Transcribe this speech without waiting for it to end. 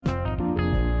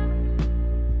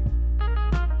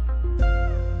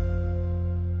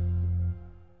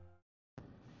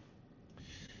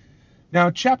Now,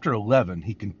 in chapter 11,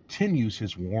 he continues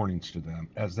his warnings to them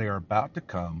as they are about to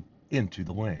come into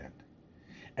the land.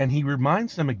 And he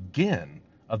reminds them again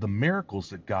of the miracles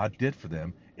that God did for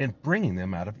them in bringing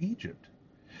them out of Egypt.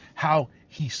 How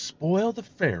he spoiled the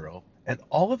Pharaoh and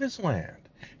all of his land,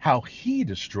 how he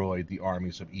destroyed the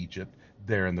armies of Egypt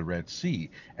there in the Red Sea,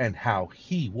 and how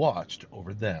he watched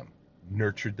over them,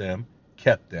 nurtured them,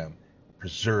 kept them,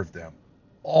 preserved them,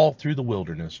 all through the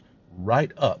wilderness,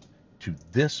 right up to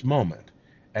this moment,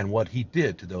 and what he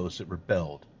did to those that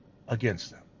rebelled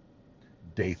against them,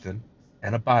 Dathan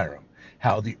and Abiram,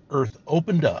 how the earth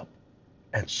opened up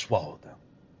and swallowed them.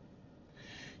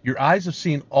 Your eyes have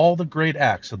seen all the great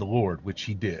acts of the Lord which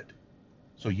he did.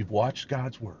 So you've watched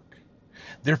God's work.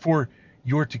 Therefore,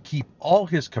 you are to keep all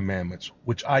his commandments,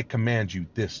 which I command you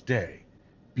this day.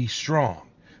 Be strong.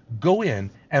 Go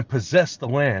in and possess the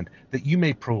land, that you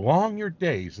may prolong your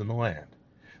days in the land,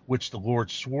 which the Lord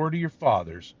swore to your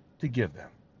fathers to give them,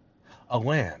 a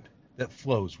land that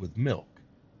flows with milk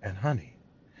and honey.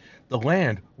 The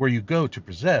land where you go to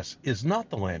possess is not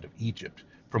the land of Egypt,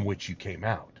 from which you came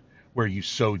out, where you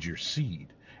sowed your seed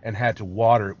and had to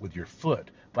water it with your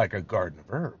foot like a garden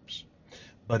of herbs.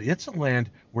 But it's a land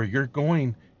where you're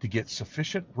going to get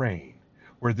sufficient rain,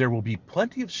 where there will be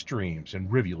plenty of streams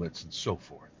and rivulets and so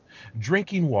forth,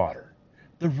 drinking water,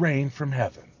 the rain from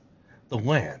heaven, the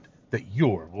land that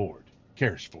your Lord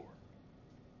cares for.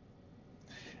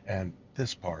 And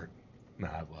this part,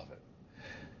 I love it.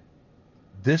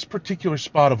 This particular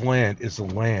spot of land is the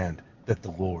land that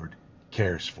the Lord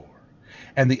cares for.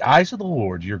 And the eyes of the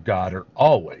Lord your God are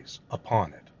always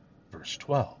upon it. Verse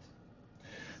 12.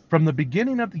 From the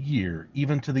beginning of the year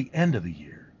even to the end of the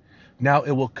year. Now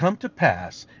it will come to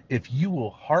pass, if you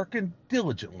will hearken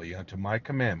diligently unto my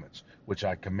commandments, which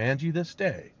I command you this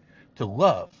day, to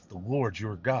love the Lord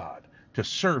your God, to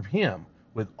serve him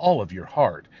with all of your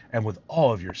heart and with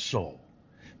all of your soul,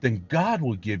 then God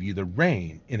will give you the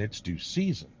rain in its due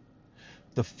season,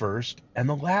 the first and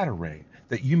the latter rain,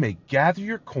 that you may gather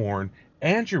your corn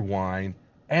and your wine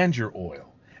and your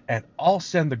oil, and I'll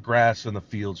send the grass in the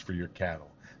fields for your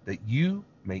cattle, that you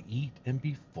may eat and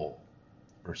be full.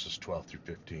 Verses 12 through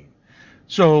 15.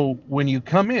 So when you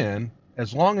come in,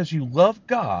 as long as you love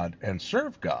God and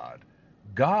serve God,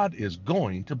 God is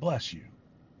going to bless you.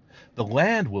 The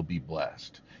land will be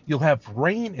blessed. You'll have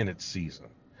rain in its season,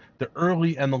 the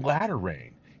early and the latter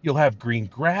rain. You'll have green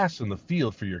grass in the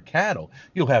field for your cattle.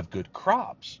 You'll have good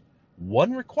crops.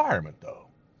 One requirement, though,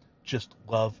 just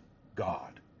love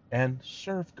God and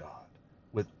serve God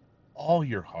with all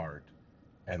your heart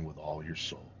and with all your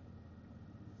soul.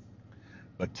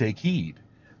 But take heed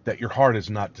that your heart is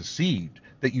not deceived,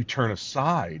 that you turn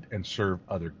aside and serve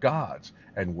other gods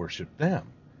and worship them.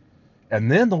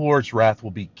 And then the Lord's wrath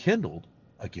will be kindled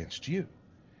against you,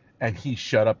 and he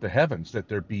shut up the heavens, that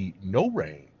there be no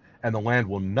rain, and the land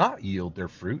will not yield their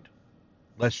fruit,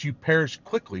 lest you perish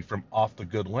quickly from off the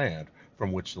good land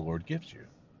from which the Lord gives you.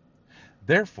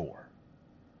 Therefore,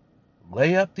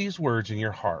 lay up these words in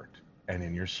your heart and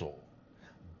in your soul.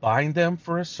 Bind them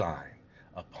for a sign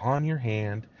upon your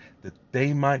hand, that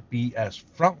they might be as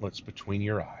frontlets between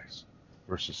your eyes.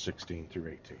 Verses 16 through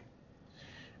 18.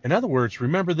 In other words,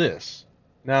 remember this.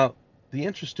 Now, the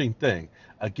interesting thing,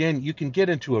 again, you can get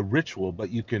into a ritual, but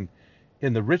you can,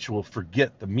 in the ritual,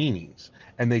 forget the meanings.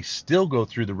 And they still go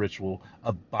through the ritual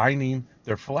of binding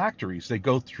their phylacteries. They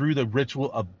go through the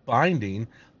ritual of binding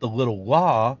the little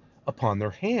law upon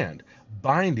their hand,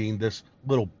 binding this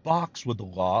little box with the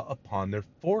law upon their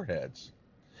foreheads,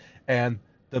 and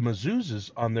the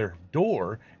mezuzahs on their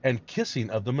door, and kissing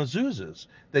of the mezuzahs.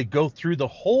 They go through the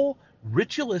whole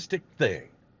ritualistic thing.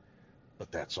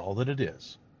 But that's all that it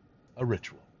is, a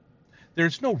ritual.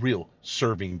 There's no real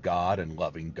serving God and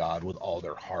loving God with all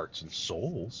their hearts and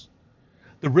souls.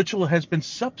 The ritual has been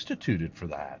substituted for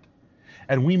that.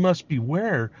 And we must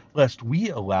beware lest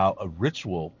we allow a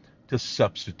ritual to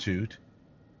substitute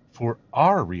for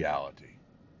our reality.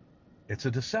 It's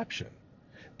a deception.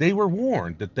 They were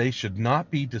warned that they should not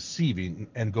be deceiving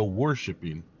and go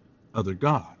worshiping other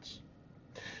gods.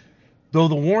 Though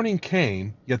the warning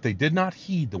came, yet they did not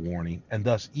heed the warning, and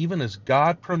thus, even as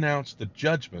God pronounced the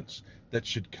judgments that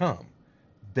should come,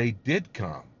 they did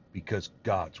come, because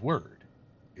God's word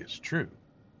is true.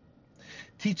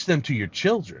 Teach them to your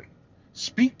children.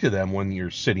 Speak to them when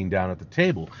you're sitting down at the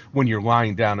table, when you're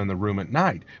lying down in the room at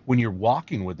night, when you're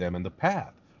walking with them in the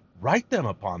path. Write them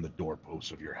upon the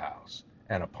doorposts of your house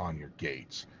and upon your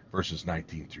gates. Verses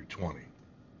 19 through 20.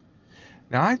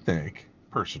 Now, I think,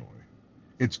 personally,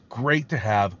 it's great to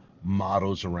have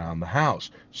mottos around the house,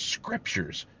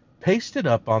 scriptures pasted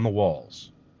up on the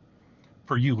walls.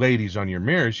 For you ladies on your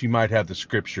mirrors, you might have the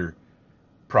scripture,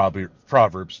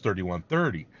 Proverbs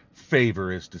 31:30.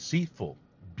 Favor is deceitful,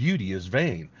 beauty is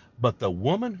vain, but the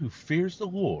woman who fears the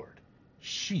Lord,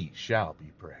 she shall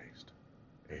be praised.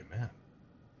 Amen.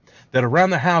 That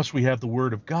around the house we have the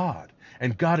word of God,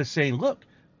 and God is saying, look,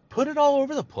 put it all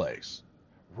over the place.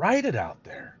 Write it out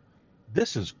there.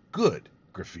 This is good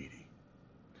graffiti.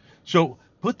 So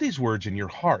put these words in your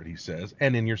heart, he says,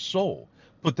 and in your soul.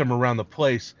 Put them around the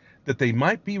place that they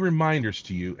might be reminders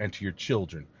to you and to your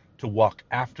children to walk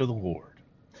after the Lord.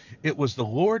 It was the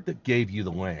Lord that gave you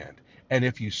the land, and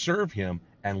if you serve him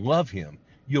and love him,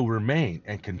 you'll remain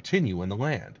and continue in the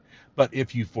land. But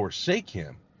if you forsake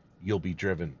him, you'll be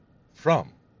driven from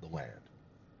the land.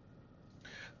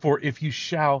 For if you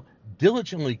shall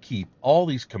diligently keep all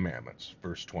these commandments,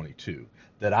 verse 22,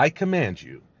 that I command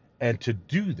you, and to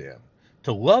do them,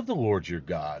 to love the Lord your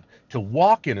God, to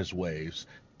walk in his ways,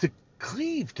 to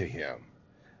cleave to him,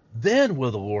 then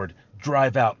will the Lord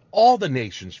drive out all the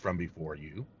nations from before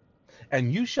you,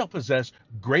 and you shall possess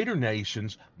greater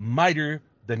nations, mightier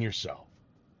than yourself.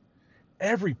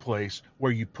 Every place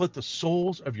where you put the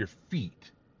soles of your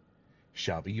feet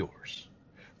shall be yours.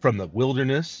 From the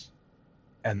wilderness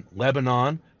and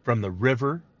Lebanon, from the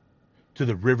river to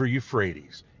the river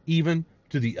Euphrates, even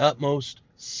to the utmost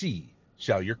sea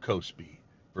shall your coast be.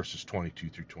 Verses 22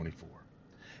 through 24.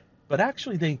 But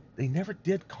actually, they never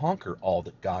did conquer all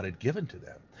that God had given to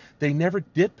them. They never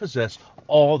did possess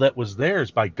all that was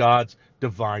theirs by God's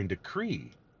divine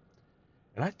decree.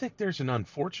 And I think there's an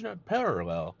unfortunate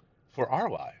parallel for our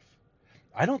life.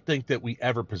 I don't think that we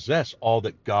ever possess all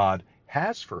that God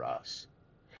has for us,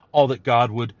 all that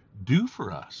God would do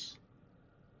for us.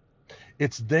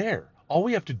 It's there. All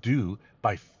we have to do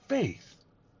by faith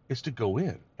is to go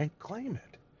in and claim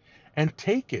it and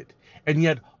take it. And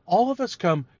yet all of us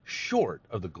come short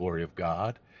of the glory of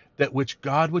God, that which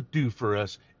God would do for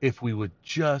us if we would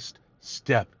just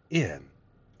step in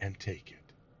and take it.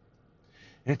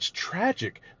 And it's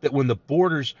tragic that when the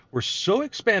borders were so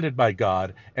expanded by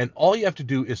God and all you have to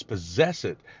do is possess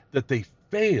it, that they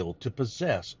failed to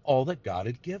possess all that God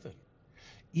had given.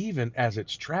 Even as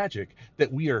it's tragic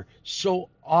that we so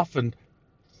often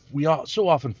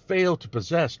fail to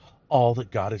possess all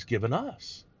that God has given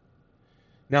us.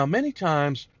 Now, many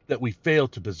times that we fail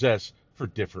to possess for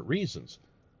different reasons,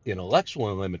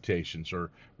 intellectual limitations or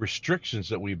restrictions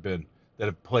that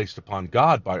have placed upon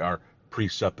God by our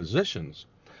presuppositions.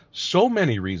 So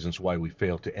many reasons why we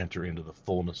fail to enter into the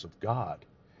fullness of God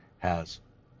has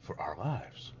for our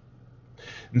lives.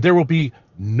 There will be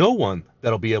no one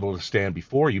that'll be able to stand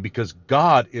before you because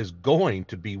God is going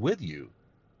to be with you.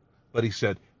 But he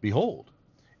said, behold,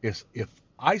 if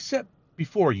I set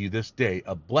before you this day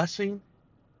a blessing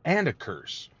and a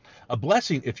curse, a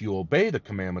blessing if you obey the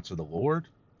commandments of the Lord,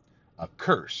 a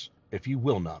curse if you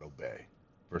will not obey.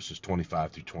 Verses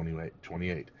 25 through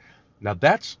 28. Now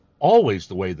that's always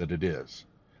the way that it is.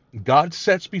 God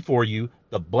sets before you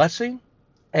the blessing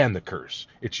and the curse.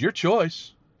 It's your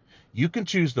choice. You can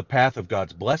choose the path of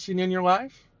God's blessing in your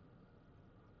life,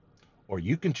 or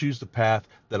you can choose the path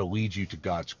that'll lead you to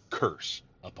God's curse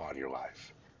upon your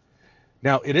life.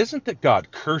 Now, it isn't that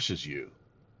God curses you.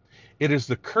 It is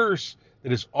the curse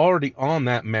that is already on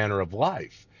that manner of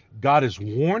life. God is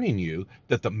warning you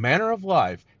that the manner of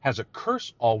life has a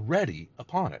curse already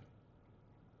upon it.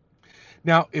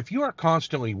 Now, if you are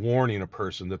constantly warning a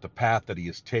person that the path that he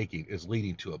is taking is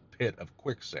leading to a pit of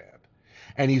quicksand,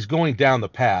 and he's going down the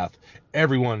path,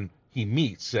 everyone he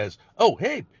meets says, oh,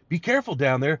 hey, be careful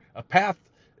down there, a path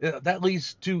that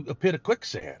leads to a pit of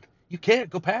quicksand. You can't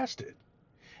go past it.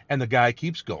 And the guy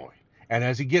keeps going. And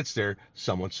as he gets there,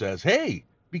 someone says, hey,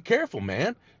 be careful,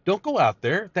 man. Don't go out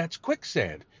there. That's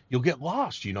quicksand. You'll get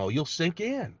lost, you'll sink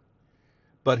in.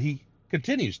 But he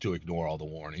continues to ignore all the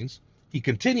warnings. He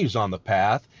continues on the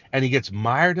path, and he gets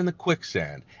mired in the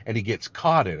quicksand, and he gets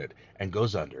caught in it and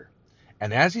goes under.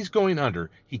 And as he's going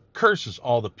under, he curses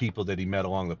all the people that he met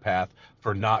along the path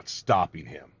for not stopping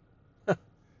him.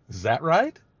 Is that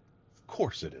right? Of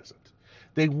course it isn't.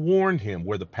 They warned him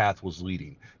where the path was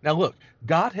leading. Now look,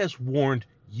 God has warned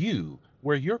you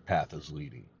where your path is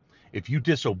leading. If you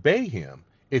disobey him,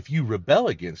 if you rebel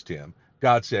against him,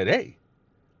 God said, hey,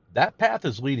 that path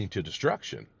is leading to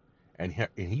destruction. And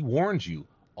he warns you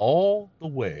all the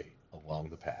way along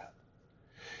the path.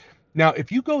 Now,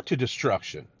 if you go to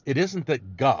destruction, it isn't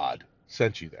that God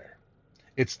sent you there.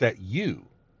 It's that you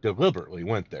deliberately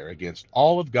went there against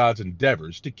all of God's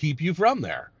endeavors to keep you from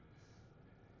there.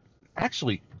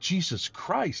 Actually, Jesus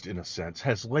Christ, in a sense,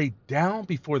 has laid down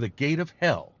before the gate of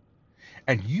hell.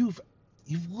 And you've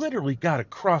literally got to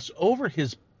cross over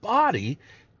his body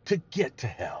to get to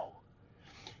hell.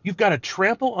 You've got to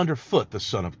trample underfoot the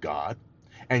Son of God,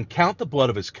 and count the blood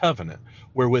of his covenant,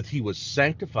 wherewith he was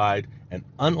sanctified an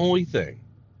unholy thing,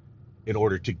 in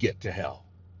order to get to hell.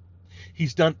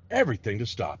 He's done everything to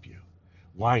stop you,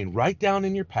 lying right down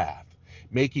in your path,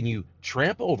 making you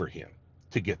tramp over him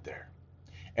to get there.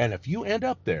 And if you end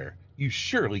up there, you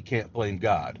surely can't blame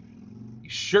God. You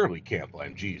surely can't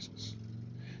blame Jesus.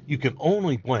 You can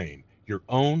only blame your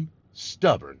own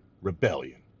stubborn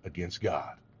rebellion against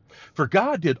God. For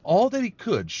God did all that he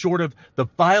could, short of the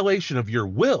violation of your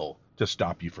will, to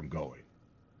stop you from going.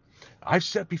 I've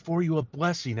set before you a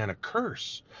blessing and a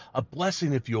curse. A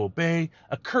blessing if you obey,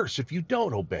 a curse if you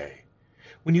don't obey.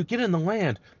 When you get in the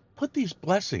land, put these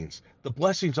blessings, the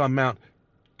blessings on Mount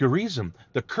Gerizim,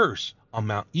 the curse on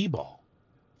Mount Ebal,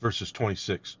 verses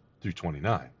 26 through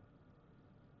 29.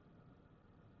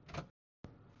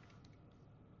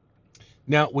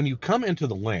 Now, when you come into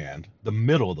the land, the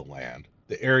middle of the land,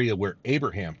 the area where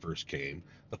Abraham first came,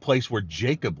 the place where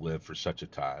Jacob lived for such a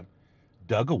time,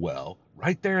 dug a well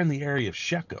right there in the area of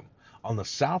Shechem. On the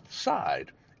south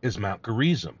side is Mount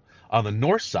Gerizim. On the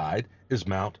north side is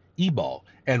Mount Ebal.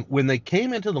 And when they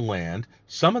came into the land,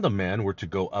 some of the men were to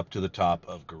go up to the top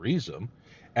of Gerizim,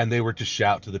 and they were to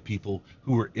shout to the people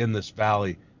who were in this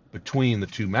valley between the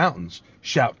two mountains,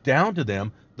 shout down to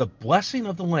them the blessing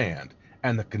of the land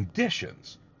and the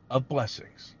conditions of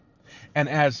blessings. And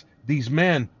as these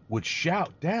men would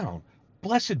shout down,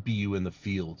 "Blessed be you in the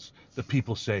fields," the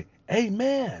people say,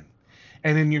 "Amen."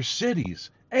 And in your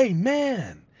cities,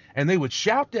 "Amen." And they would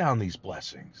shout down these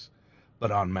blessings.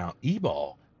 But on Mount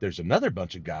Ebal, there's another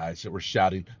bunch of guys that were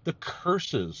shouting the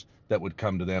curses that would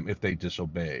come to them if they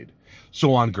disobeyed.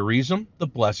 So on Gerizim, the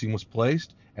blessing was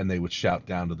placed, and they would shout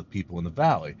down to the people in the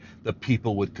valley. The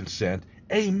people would consent,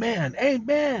 "Amen,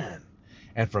 amen."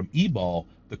 And from Ebal,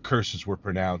 the curses were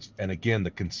pronounced, and again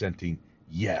the consenting,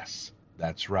 "Yes,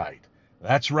 that's right.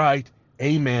 That's right.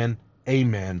 Amen,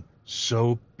 amen.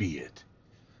 So be it."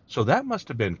 So that must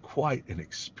have been quite an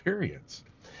experience.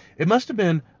 It must have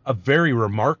been a very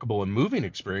remarkable and moving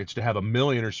experience to have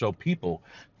 1,000,000 or so people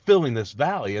filling this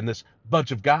valley and this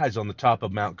bunch of guys on the top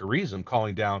of Mount Gerizim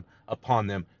calling down upon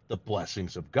them the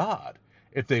blessings of God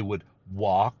if they would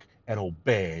walk and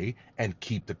obey and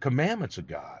keep the commandments of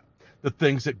God, the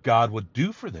things that God would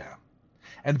do for them.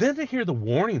 And then to hear the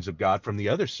warnings of God from the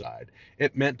other side,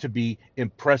 it meant to be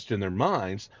impressed in their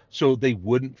minds so they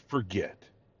wouldn't forget.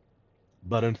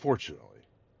 But unfortunately,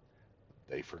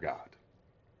 they forgot.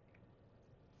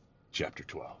 Chapter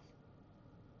 12.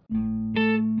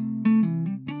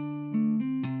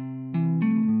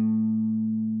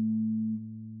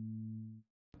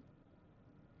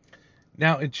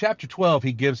 Now, in chapter 12,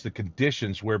 he gives the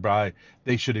conditions whereby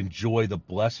they should enjoy the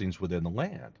blessings within the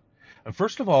land. And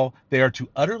first of all, they are to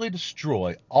utterly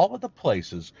destroy all of the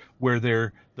places where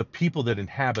the people that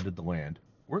inhabited the land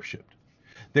worshipped.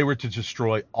 They were to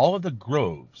destroy all of the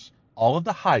groves, all of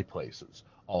the high places,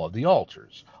 all of the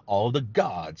altars, all of the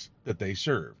gods that they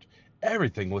served.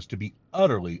 Everything was to be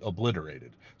utterly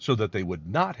obliterated so that they would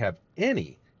not have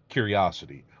any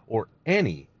curiosity or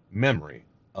any memory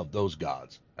of those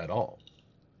gods at all.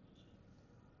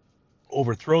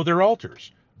 Overthrow their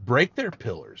altars, break their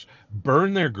pillars,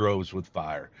 burn their groves with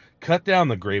fire, cut down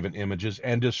the graven images,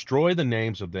 and destroy the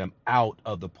names of them out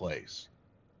of the place.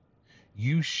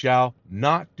 You shall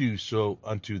not do so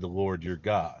unto the Lord your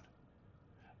God,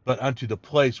 but unto the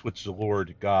place which the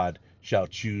Lord God shall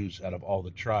choose out of all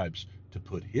the tribes to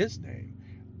put his name.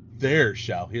 There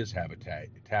shall his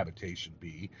habitation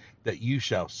be, that you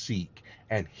shall seek,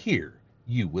 and here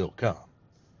you will come.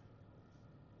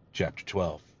 Chapter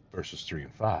 12, verses 3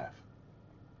 and 5.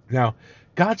 Now,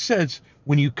 God says,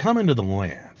 when you come into the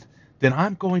land, then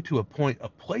I'm going to appoint a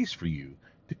place for you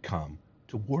to come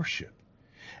to worship.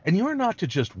 And you are not to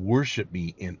just worship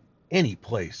me in any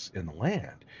place in the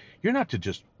land. You're not to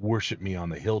just worship me on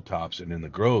the hilltops and in the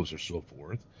groves or so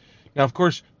forth. Now, of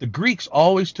course, the Greeks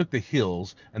always took the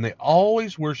hills, and they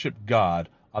always worshiped God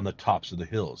on the tops of the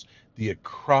hills. The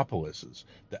acropolises,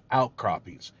 the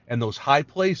outcroppings, and those high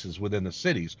places within the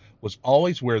cities was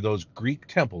always where those Greek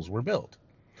temples were built.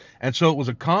 And so it was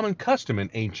a common custom in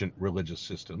ancient religious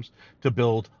systems to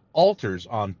build altars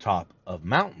on top of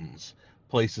mountains,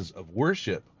 places of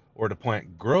worship, or to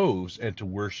plant groves and to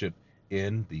worship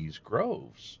in these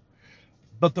groves.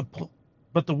 But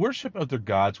the worship of their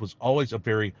gods was always a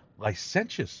very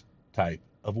licentious type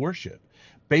of worship,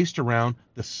 based around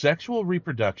the sexual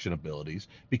reproduction abilities,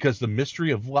 because the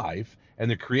mystery of life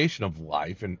and the creation of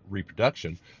life and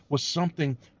reproduction was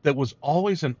something that was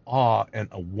always an awe and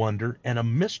a wonder and a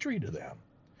mystery to them,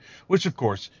 which of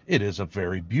course it is a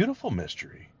very beautiful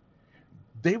mystery.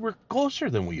 They were closer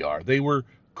than we are. They were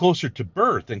closer to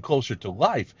birth and closer to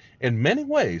life in many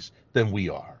ways than we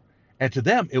are. And to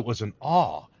them, it was an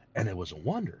awe and it was a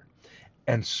wonder.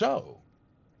 And so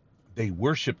they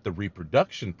worshiped the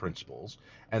reproduction principles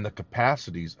and the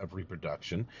capacities of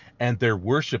reproduction, and their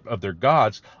worship of their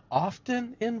gods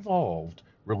often involved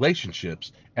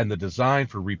relationships and the design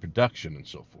for reproduction and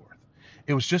so forth.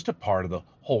 It was just a part of the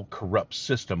whole corrupt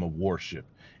system of worship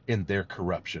in their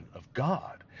corruption of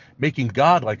God, making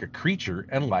God like a creature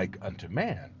and like unto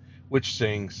man, which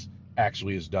things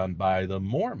actually is done by the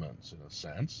Mormons in a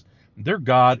sense. Their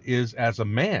God is as a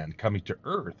man coming to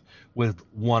earth with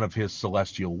one of his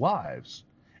celestial wives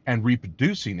and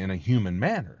reproducing in a human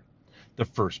manner, the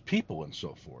first people and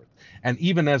so forth. And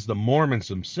even as the Mormons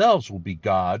themselves will be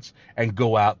gods and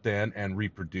go out then and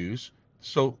reproduce,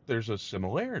 so there's a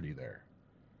similarity there.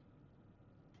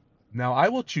 Now I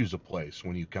will choose a place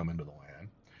when you come into the land.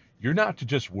 You're not to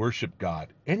just worship God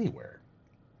anywhere.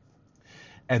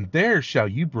 And there shall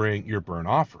you bring your burnt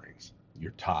offerings,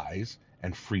 your tithes,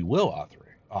 and free will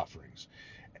offerings.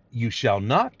 You shall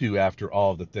not do after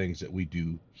all the things that we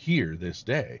do here this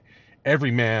day.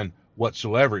 Every man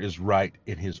whatsoever is right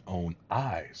in his own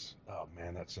eyes. Oh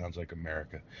man, that sounds like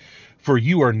America. For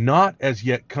you are not as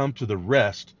yet come to the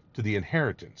rest, to the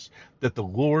inheritance that the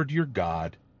Lord your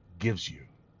God gives you.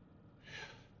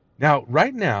 Now,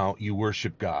 right now, you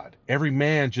worship God. Every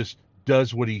man just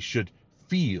does what he should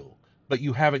feel, but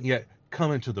you haven't yet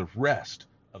come into the rest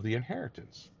of the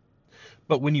inheritance.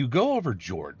 But when you go over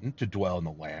Jordan to dwell in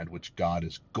the land which God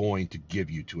is going to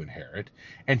give you to inherit,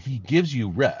 and he gives you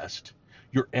rest,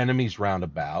 your enemies round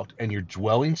about, and your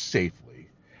dwelling safely,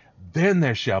 then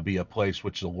there shall be a place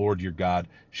which the Lord your God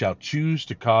shall choose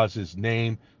to cause his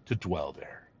name to dwell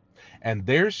there. And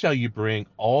there shall you bring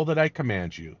all that I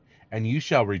command you, and you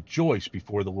shall rejoice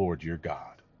before the Lord your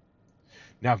God.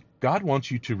 Now, God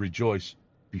wants you to rejoice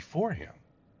before him.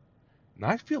 And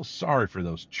I feel sorry for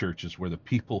those churches where the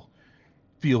people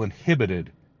feel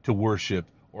inhibited to worship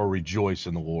or rejoice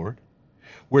in the Lord,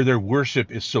 where their worship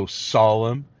is so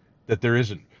solemn that there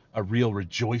isn't a real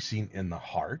rejoicing in the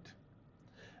heart.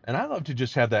 And I love to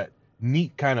just have that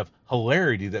neat kind of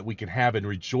hilarity that we can have in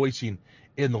rejoicing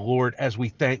in the Lord as we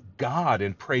thank God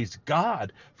and praise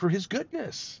God for his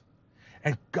goodness.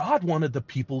 And God wanted the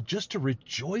people just to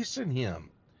rejoice in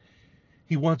him.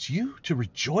 He wants you to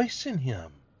rejoice in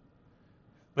him.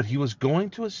 But he was going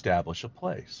to establish a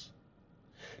place.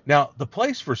 Now, the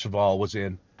place, first of all, was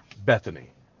in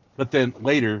Bethany. But then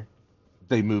later,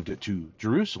 they moved it to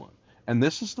Jerusalem. And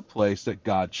this is the place that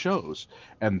God chose.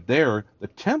 And there, the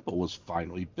temple was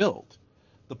finally built.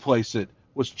 The place that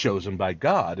was chosen by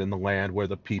God in the land where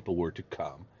the people were to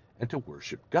come and to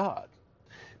worship God.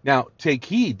 Now, take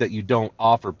heed that you don't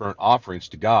offer burnt offerings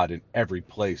to God in every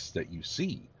place that you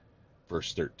see.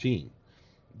 Verse 13.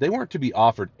 They weren't to be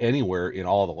offered anywhere in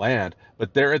all the land,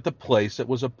 but there at the place that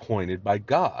was appointed by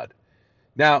God.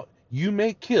 Now, you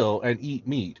may kill and eat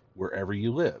meat wherever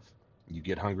you live. You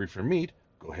get hungry for meat,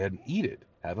 go ahead and eat it.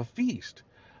 Have a feast.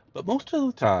 But most of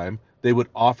the time, they would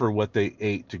offer what they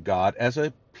ate to God as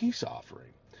a peace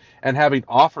offering. And having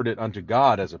offered it unto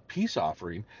God as a peace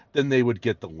offering, then they would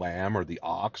get the lamb or the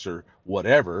ox or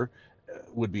whatever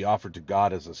would be offered to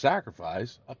God as a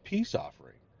sacrifice, a peace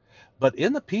offering. But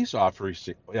in the peace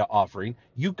offering,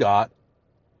 you got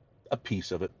a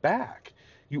piece of it back.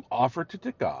 You offered it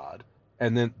to God,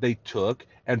 and then they took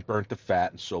and burnt the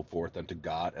fat and so forth unto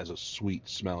God as a sweet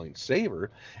smelling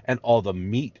savor, and all the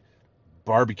meat,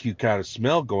 barbecue kind of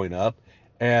smell going up,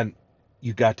 and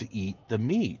you got to eat the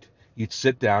meat. You'd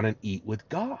sit down and eat with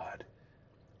God.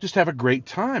 Just have a great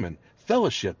time and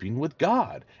fellowshipping with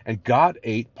God. And God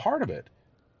ate part of it.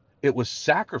 It was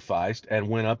sacrificed and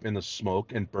went up in the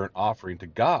smoke and burnt offering to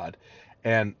God.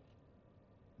 And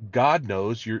God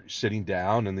knows you're sitting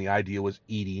down, and the idea was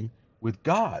eating with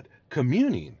God,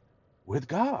 communing with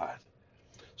God.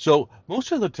 So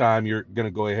most of the time you're going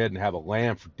to go ahead and have a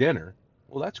lamb for dinner.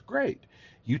 Well, that's great.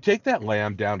 You take that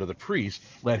lamb down to the priest,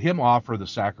 let him offer the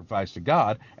sacrifice to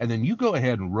God, and then you go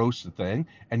ahead and roast the thing,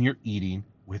 and you're eating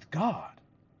with God.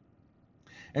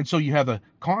 And so you have a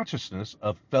consciousness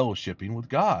of fellowshipping with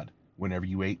God whenever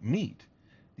you ate meat.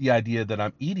 The idea that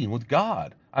I'm eating with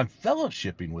God, I'm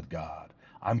fellowshipping with God,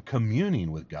 I'm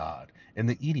communing with God in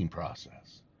the eating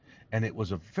process. And it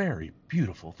was a very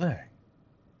beautiful thing.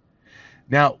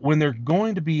 Now, when they're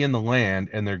going to be in the land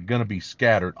and they're going to be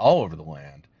scattered all over the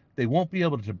land, they won't be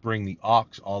able to bring the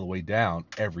ox all the way down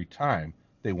every time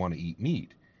they want to eat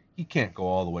meat. You can't go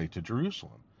all the way to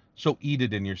Jerusalem. So eat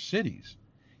it in your cities.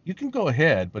 You can go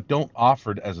ahead, but don't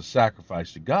offer it as a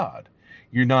sacrifice to God.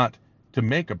 You're not to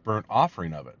make a burnt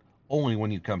offering of it. Only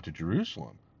when you come to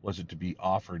Jerusalem was it to be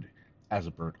offered as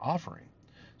a burnt offering.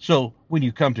 So when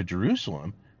you come to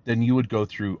Jerusalem, then you would go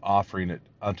through offering it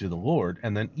unto the Lord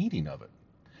and then eating of it.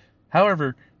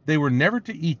 However, they were never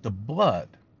to eat the blood.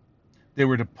 They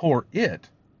were to pour it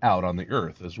out on the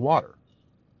earth as water.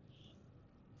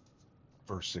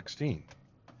 Verse 16.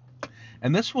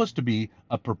 And this was to be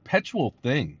a perpetual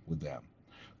thing with them.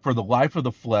 For the life of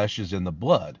the flesh is in the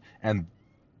blood, and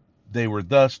they were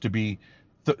thus to be,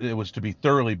 it was to be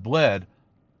thoroughly bled,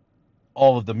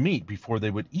 all of the meat before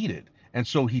they would eat it. And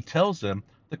so he tells them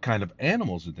the kind of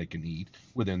animals that they can eat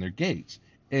within their gates,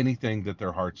 anything that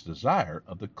their hearts desire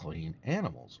of the clean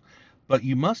animals. But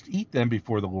you must eat them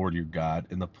before the Lord your God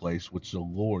in the place which the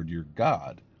Lord your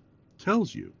God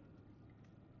tells you.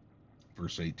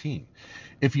 Verse 18.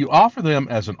 If you offer them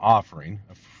as an offering,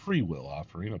 a free will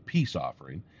offering, a peace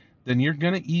offering, then you're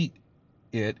going to eat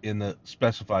it in the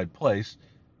specified place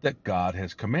that God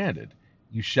has commanded.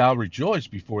 You shall rejoice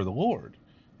before the Lord.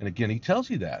 And again, he tells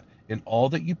you that in all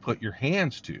that you put your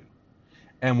hands to.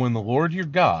 And when the Lord your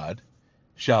God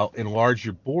shall enlarge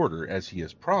your border as he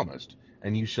has promised,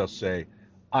 and you shall say,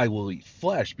 I will eat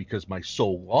flesh because my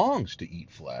soul longs to eat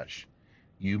flesh,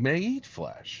 you may eat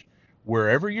flesh,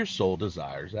 wherever your soul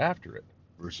desires after it.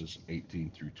 Verses 18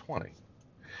 through 20.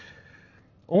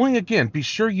 Only again, be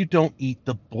sure you don't eat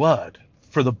the blood,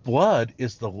 for the blood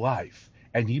is the life,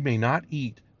 and you may not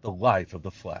eat the life of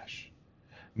the flesh.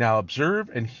 Now observe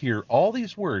and hear all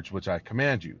these words which I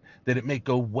command you, that it may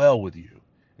go well with you.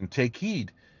 And take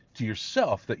heed to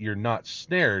yourself that you're not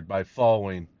snared by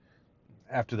following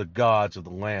after the gods of the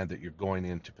land that you're going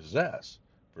in to possess.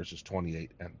 Verses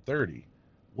 28 and 30.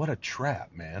 What a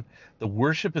trap, man. The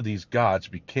worship of these gods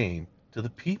became to the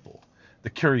people the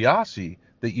curiosity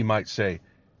that you might say,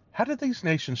 how did these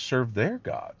nations serve their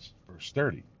gods? Verse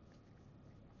 30.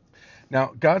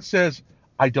 Now, God says,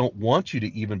 I don't want you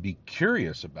to even be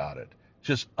curious about it.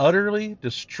 Just utterly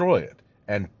destroy it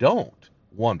and don't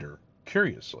wonder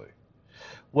curiously.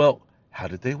 Well, how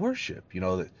did they worship? You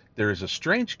know, that there is a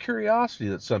strange curiosity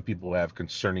that some people have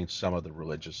concerning some of the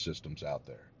religious systems out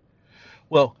there.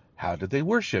 Well, how did they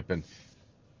worship? And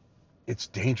it's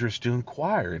dangerous to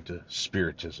inquire into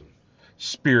spiritism,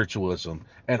 spiritualism,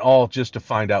 and all just to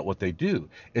find out what they do.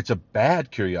 It's a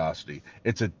bad curiosity.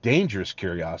 It's a dangerous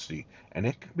curiosity, and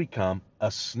it can become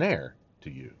a snare to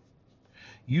you.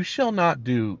 You shall not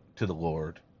do to the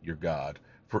Lord your God,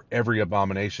 for every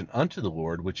abomination unto the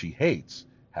Lord which he hates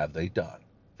have they done.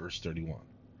 Verse 31.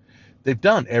 They've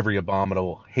done every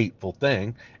abominable, hateful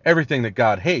thing. Everything that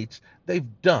God hates, they've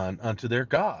done unto their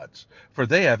gods. For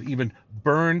they have even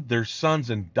burned their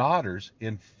sons and daughters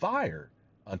in fire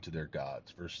unto their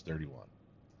gods. Verse 31.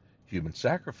 Human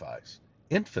sacrifice,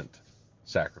 infant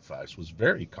sacrifice was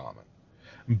very common.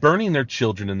 Burning their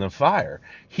children in the fire,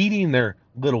 heating their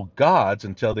little gods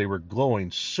until they were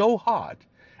glowing so hot,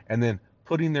 and then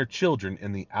putting their children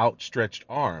in the outstretched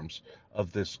arms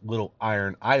of this little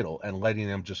iron idol and letting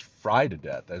them just fry to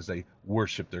death as they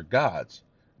worship their gods.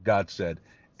 God said,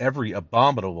 every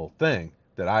abominable thing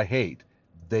that I hate,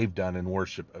 they've done in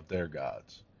worship of their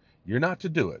gods. You're not to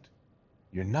do it.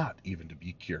 You're not even to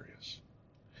be curious.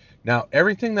 Now,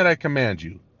 everything that I command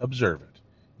you, observe it.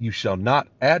 You shall not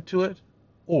add to it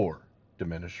or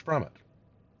diminish from it.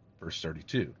 Verse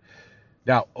 32.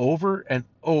 Now, over and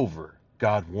over,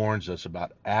 God warns us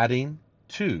about adding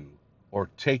to or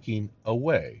taking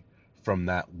away from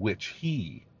that which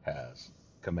he has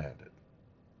commanded.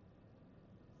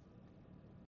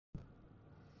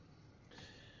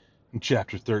 In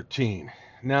chapter 13.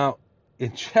 Now,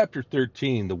 in chapter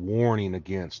 13, the warning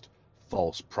against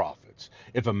false prophets.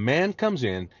 If a man comes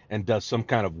in and does some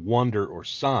kind of wonder or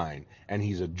sign, and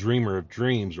he's a dreamer of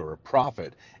dreams or a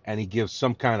prophet, and he gives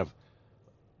some kind of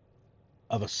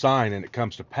a sign and it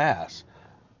comes to pass,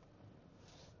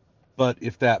 but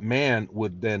if that man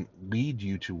would then lead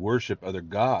you to worship other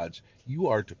gods, you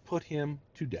are to put him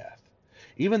to death,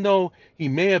 even though he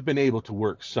may have been able to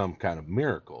work some kind of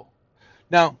miracle.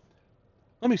 Now,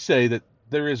 let me say that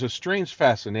there is a strange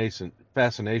fascination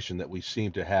that we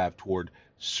seem to have toward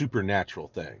supernatural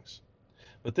things.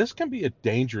 But this can be a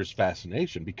dangerous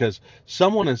fascination because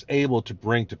someone is able to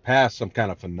bring to pass some kind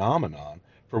of phenomenon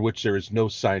for which there is no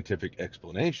scientific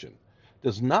explanation. It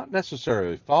does not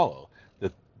necessarily follow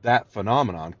that that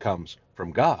phenomenon comes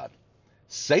from God.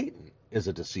 Satan is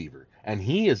a deceiver, and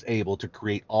he is able to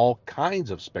create all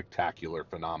kinds of spectacular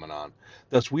phenomenon.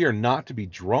 Thus, we are not to be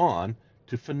drawn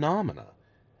to phenomena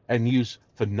and use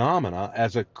phenomena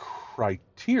as a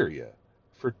criteria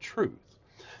for truth.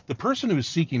 The person who is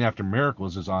seeking after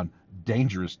miracles is on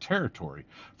dangerous territory.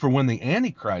 For when the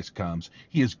Antichrist comes,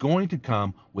 he is going to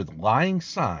come with lying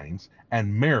signs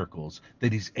and miracles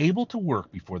that he's able to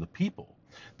work before the people.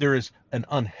 There is an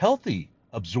unhealthy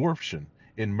absorption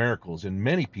in miracles in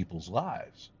many people's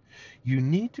lives. You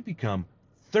need to become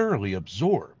thoroughly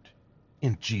absorbed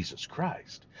in Jesus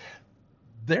Christ.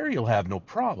 There you'll have no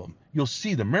problem. You'll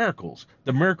see the miracles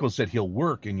that he'll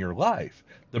work in your life,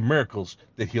 the miracles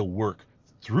that he'll work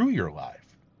through your life.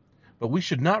 But we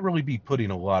should not really be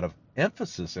putting a lot of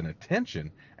emphasis and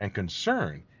attention and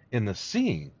concern in the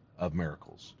seeing of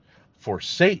miracles, for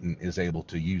Satan is able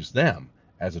to use them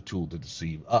as a tool to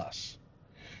deceive us.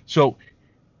 So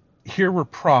here were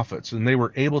prophets, and they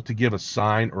were able to give a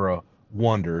sign or a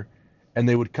wonder, and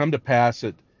they would come to pass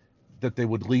that they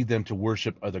would lead them to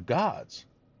worship other gods.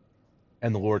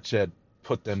 And the Lord said,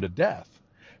 put them to death.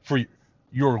 For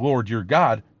your Lord, your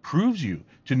God, proves you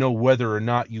to know whether or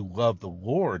not you love the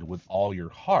Lord with all your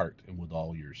heart and with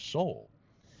all your soul.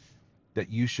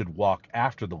 That you should walk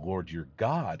after the Lord your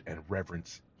God and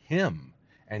reverence him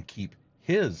and keep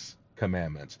his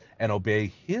commandments and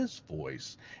obey his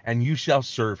voice, and you shall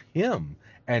serve him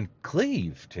and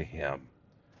cleave to him.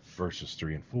 Verses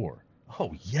 3 and 4.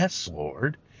 Oh, yes,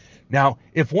 Lord. Now,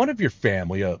 if one of your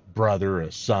family, a brother,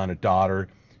 a son, a daughter,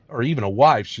 or even a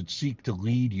wife, should seek to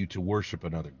lead you to worship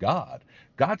another god,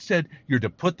 God said you're to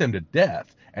put them to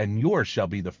death, and yours shall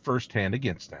be the first hand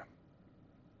against them.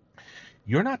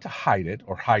 You're not to hide it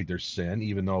or hide their sin,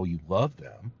 even though you love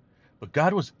them. But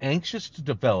God was anxious to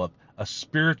develop a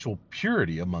spiritual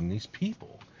purity among these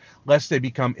people, lest they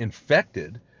become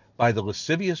infected by the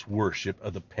lascivious worship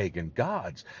of the pagan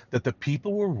gods that the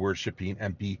people were worshiping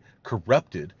and be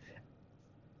corrupted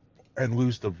and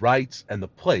lose the rights and the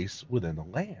place within the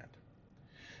land.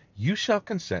 You shall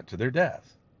consent to their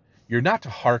death. You're not to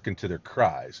hearken to their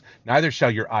cries, neither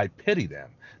shall your eye pity them,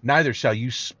 neither shall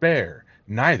you spare,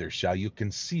 neither shall you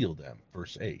conceal them.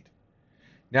 Verse 8.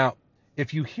 Now,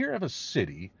 if you hear of a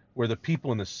city where the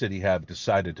people in the city have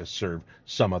decided to serve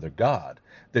some other god,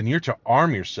 then you're to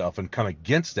arm yourself and come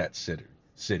against that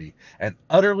city and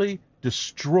utterly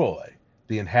destroy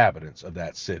the inhabitants of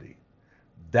that city.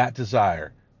 That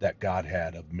desire that God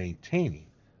had of maintaining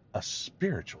a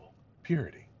spiritual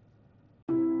purity.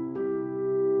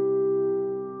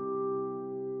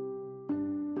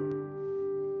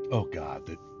 Oh God,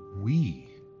 that we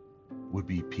would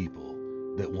be people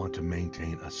that want to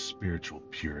maintain a spiritual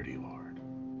purity, Lord.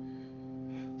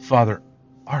 Father,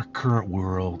 our current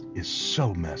world is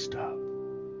so messed up.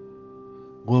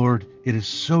 Lord, it is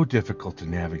so difficult to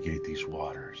navigate these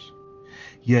waters.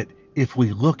 Yet, if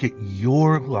we look at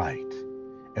your light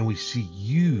and we see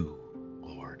you,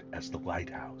 Lord, as the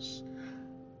lighthouse,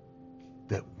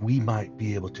 that we might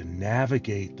be able to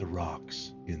navigate the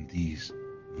rocks in these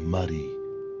muddy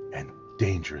and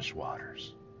dangerous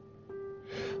waters.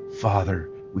 Father,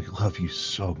 we love you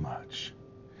so much.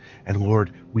 And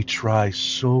Lord, we try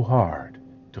so hard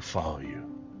to follow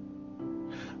you.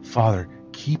 Father,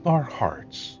 keep our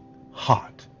hearts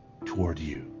hot toward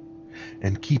you,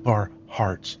 and keep our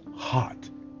hearts hot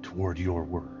toward your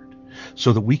word,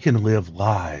 so that we can live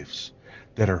lives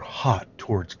that are hot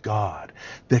towards God,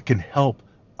 that can help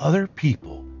other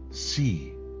people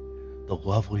see the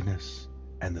loveliness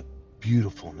and the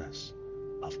beautifulness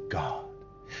of God,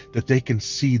 that they can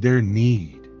see their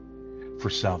need for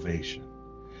salvation,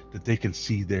 that they can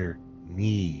see their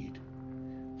need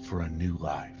for a new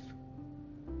life.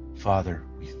 Father,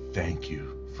 we thank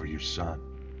you for your Son.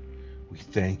 We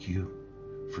thank you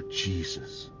for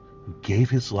Jesus, who gave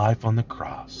his life on the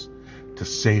cross to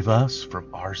save us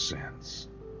from our sins,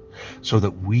 so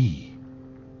that we,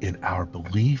 in our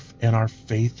belief and our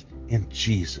faith in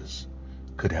Jesus,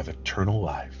 could have eternal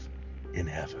life in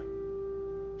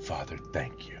heaven. Father,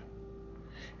 thank you.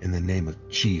 In the name of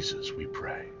Jesus we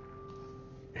pray.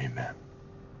 Amen.